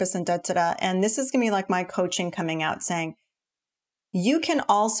on purpose and da-da-da. And this is going to be like my coaching coming out saying, you can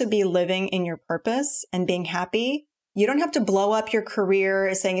also be living in your purpose and being happy. You don't have to blow up your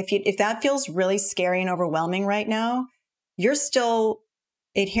career saying if that feels really scary and overwhelming right now, you're still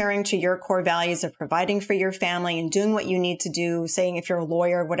adhering to your core values of providing for your family and doing what you need to do, saying if you're a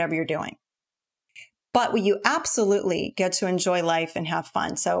lawyer, whatever you're doing. But you absolutely get to enjoy life and have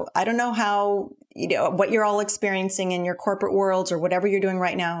fun. So I don't know how, what you're all experiencing in your corporate worlds or whatever you're doing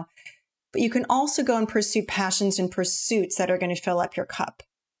right now, but you can also go and pursue passions and pursuits that are going to fill up your cup.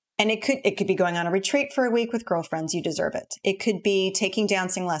 And it could be going on a retreat for a week with girlfriends. You deserve it. It could be taking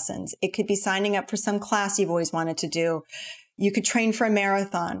dancing lessons. It could be signing up for some class you've always wanted to do. You could train for a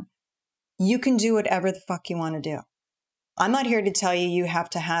marathon. You can do whatever the fuck you want to do. I'm not here to tell you you have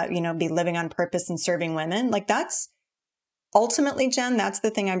to be living on purpose and serving women. Like that's ultimately, Jen, that's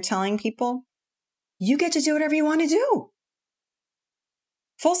the thing I'm telling people. You get to do whatever you want to do.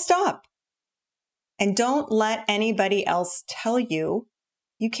 Full stop. And don't let anybody else tell you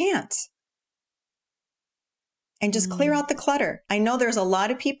you can't. And just clear out the clutter. I know there's a lot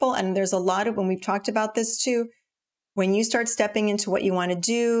of people and there's a lot of, when we've talked about this too, when you start stepping into what you want to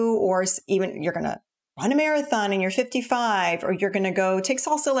do, or even you're going to run a marathon and you're 55, or you're going to go take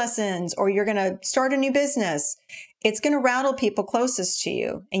salsa lessons, or you're going to start a new business, it's going to rattle people closest to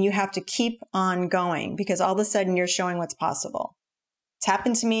you. And you have to keep on going because all of a sudden you're showing what's possible. It's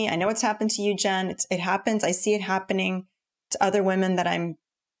happened to me. I know it's happened to you, Jen. It happens. I see it happening to other women that I'm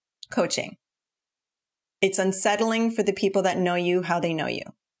coaching. It's unsettling for the people that know you, how they know you,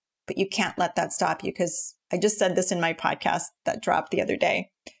 but you can't let that stop you because I just said this in my podcast that dropped the other day.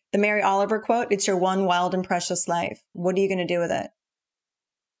 The Mary Oliver quote, it's your one wild and precious life. What are you going to do with it?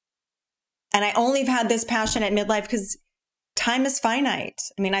 And I only have had this passion at midlife because time is finite.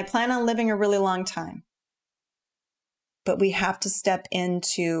 I mean, I plan on living a really long time, but we have to step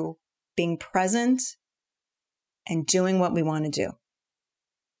into being present and doing what we want to do.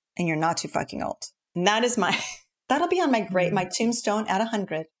 And you're not too fucking old. And that is that'll be on my tombstone at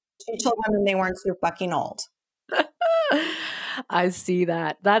 100. She told women they weren't too fucking old. I see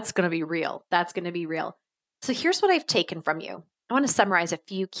that. That's going to be real. That's going to be real. So here's what I've taken from you. I want to summarize a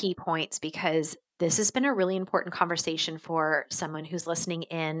few key points because this has been a really important conversation for someone who's listening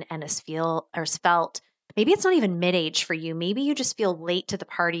in and has felt, maybe it's not even mid-age for you. Maybe you just feel late to the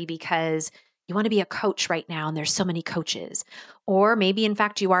party because you want to be a coach right now and there's so many coaches. Or maybe in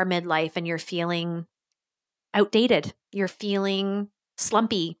fact you are midlife and you're feeling outdated. You're feeling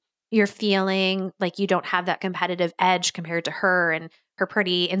slumpy. You're feeling like you don't have that competitive edge compared to her and her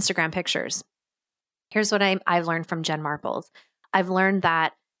pretty Instagram pictures. Here's what I've learned from Jen Marples. I've learned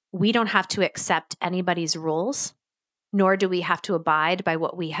that we don't have to accept anybody's rules, nor do we have to abide by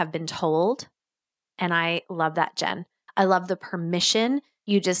what we have been told. And I love that, Jen. I love the permission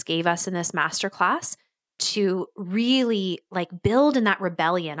you just gave us in this masterclass to really build in that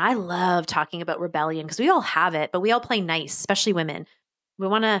rebellion. I love talking about rebellion because we all have it, but we all play nice, especially women. We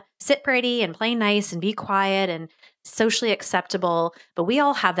want to sit pretty and play nice and be quiet and socially acceptable, but we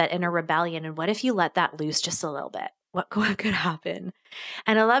all have that inner rebellion. And what if you let that loose just a little bit? What could happen?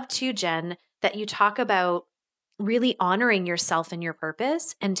 And I love too, Jen, that you talk about really honoring yourself and your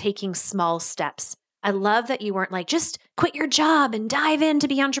purpose and taking small steps. I love that you weren't like, just quit your job and dive into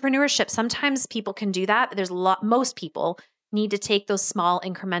the entrepreneurship. Sometimes people can do that, but most people need to take those small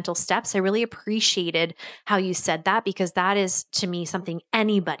incremental steps. I really appreciated how you said that because that is to me something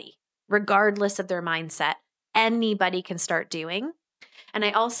anybody, regardless of their mindset, anybody can start doing. And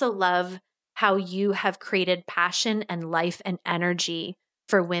I also love how you have created passion and life and energy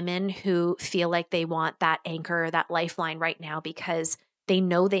for women who feel like they want that anchor, that lifeline right now, because they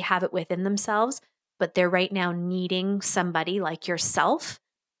know they have it within themselves, but they're right now needing somebody like yourself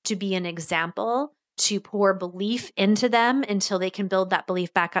to be an example, to pour belief into them until they can build that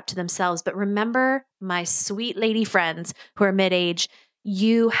belief back up to themselves. But remember, my sweet lady friends who are mid-age,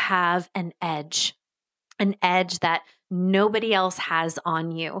 you have an edge that nobody else has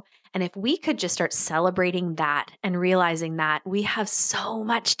on you. And if we could just start celebrating that and realizing that we have so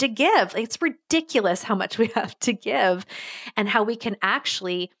much to give, it's ridiculous how much we have to give and how we can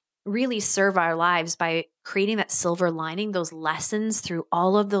actually really serve our lives by creating that silver lining, those lessons through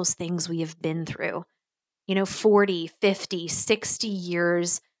all of those things we have been through. 40, 50, 60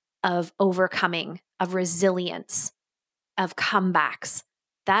 years of overcoming, of resilience, of comebacks.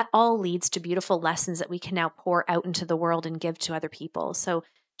 That all leads to beautiful lessons that we can now pour out into the world and give to other people. So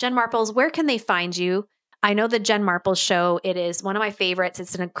Jen Marples, where can they find you? I know the Jen Marples Show, it is one of my favorites.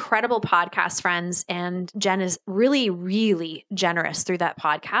 It's an incredible podcast, friends. And Jen is really, really generous through that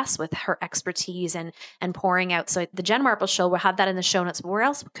podcast with her expertise and pouring out. So the Jen Marples Show, we'll have that in the show notes. But where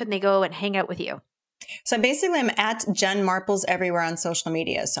else could they go and hang out with you? So basically, I'm at Jen Marples everywhere on social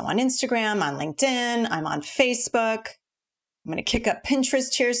media. So on Instagram, on LinkedIn, I'm on Facebook. I'm going to kick up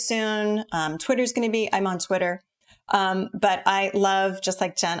Pinterest here soon. Twitter's going to be, I'm on Twitter. But I love, just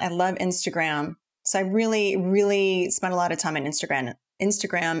like Jen, I love Instagram. So I really, really spend a lot of time on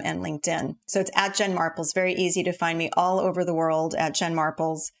Instagram and LinkedIn. So it's at Jen Marples. Very easy to find me all over the world at Jen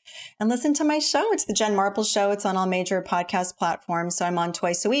Marples. And listen to my show. It's the Jen Marples Show. It's on all major podcast platforms. So I'm on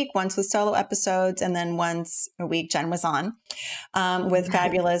twice a week, once with solo episodes, and then once a week Jen was on with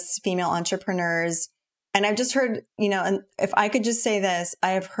fabulous female entrepreneurs. And I've just heard, and if I could just say this, I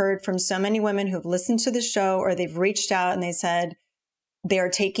have heard from so many women who've listened to the show or they've reached out and they said they are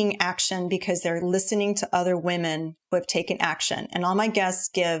taking action because they're listening to other women who have taken action. And all my guests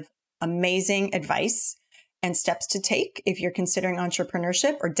give amazing advice and steps to take if you're considering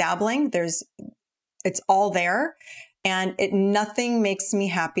entrepreneurship or dabbling. It's all there. And nothing makes me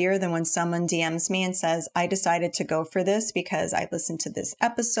happier than when someone DMs me and says, I decided to go for this because I listened to this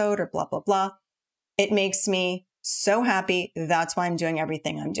episode or blah, blah, blah. It makes me so happy. That's why I'm doing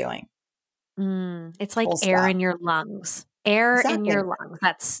everything I'm doing. It's like air in your lungs. Air in your lungs.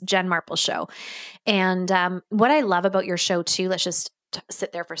 That's Jen Marples Show. And what I love about your show too, let's just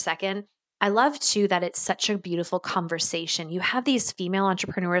sit there for a second. I love too that it's such a beautiful conversation. You have these female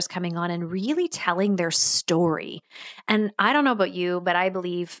entrepreneurs coming on and really telling their story. And I don't know about you, but I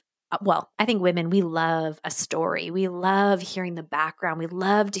believe, I think women, we love a story. We love hearing the background. We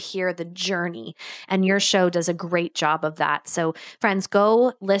love to hear the journey. And your show does a great job of that. So friends,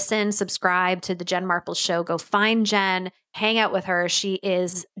 go listen, subscribe to the Jen Marples Show. Go find Jen, hang out with her. She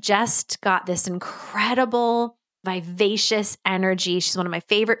is just got this incredible, vivacious energy. She's one of my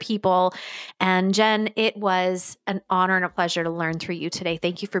favorite people. And Jen, it was an honor and a pleasure to learn through you today.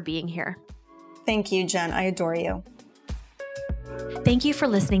 Thank you for being here. Thank you, Jen. I adore you. Thank you for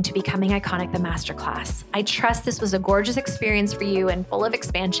listening to Becoming Iconic, the Masterclass. I trust this was a gorgeous experience for you and full of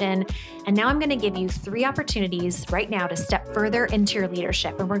expansion. And now I'm going to give you 3 opportunities right now to step further into your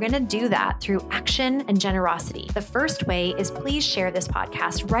leadership. And we're going to do that through action and generosity. The first way is please share this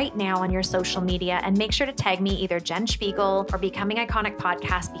podcast right now on your social media and make sure to tag me either Jen Spiegel or Becoming Iconic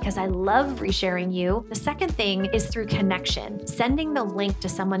Podcast because I love resharing you. The second thing is through connection, sending the link to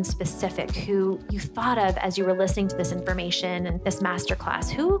someone specific who you thought of as you were listening to this information and this masterclass,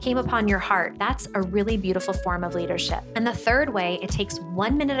 who came upon your heart. That's a really beautiful form of leadership. And the third way, it takes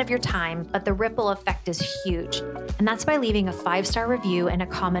 1 minute of your time, but the ripple effect is huge. And that's by leaving a 5-star review and a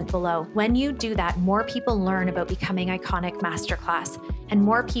comment below. When you do that, more people learn about Becoming Iconic Masterclass and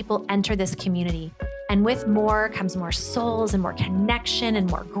more people enter this community. And with more comes more souls and more connection and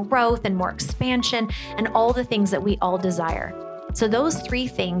more growth and more expansion and all the things that we all desire. So those 3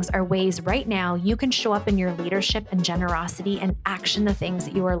 things are ways right now you can show up in your leadership and generosity and action the things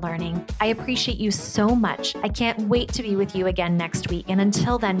that you are learning. I appreciate you so much. I can't wait to be with you again next week. And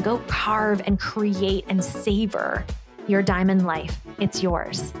until then, go carve and create and savor your diamond life. It's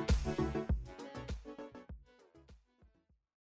yours.